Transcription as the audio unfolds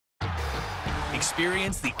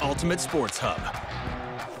Experience the ultimate sports hub,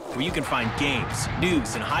 where you can find games,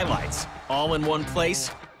 news, and highlights all in one place,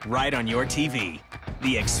 right on your TV.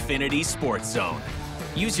 The Xfinity Sports Zone.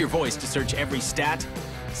 Use your voice to search every stat,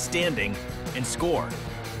 standing, and score.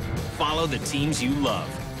 Follow the teams you love,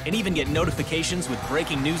 and even get notifications with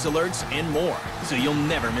breaking news alerts and more, so you'll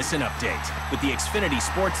never miss an update. With the Xfinity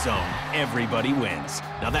Sports Zone, everybody wins.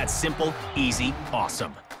 Now that's simple, easy,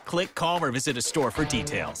 awesome. Click, call, or visit a store for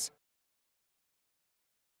details.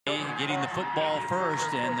 Getting the football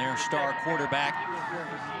first, and their star quarterback,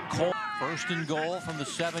 Cole. First and goal from the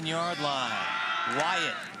 7-yard line.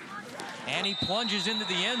 Wyatt. And he plunges into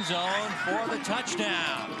the end zone for the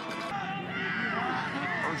touchdown.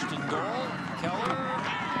 First and goal. Keller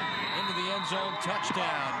into the end zone.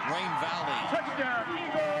 Touchdown. Green Valley. Touchdown,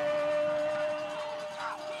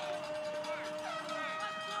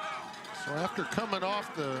 So after coming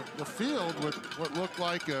off the field with what looked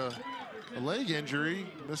like a leg injury,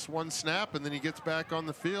 missed one snap, and then he gets back on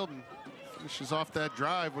the field and finishes off that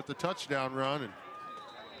drive with the touchdown run. And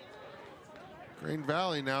Green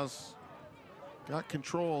Valley now's got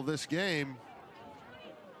control of this game.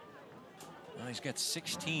 Well, he's got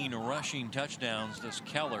 16 rushing touchdowns, this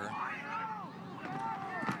Keller.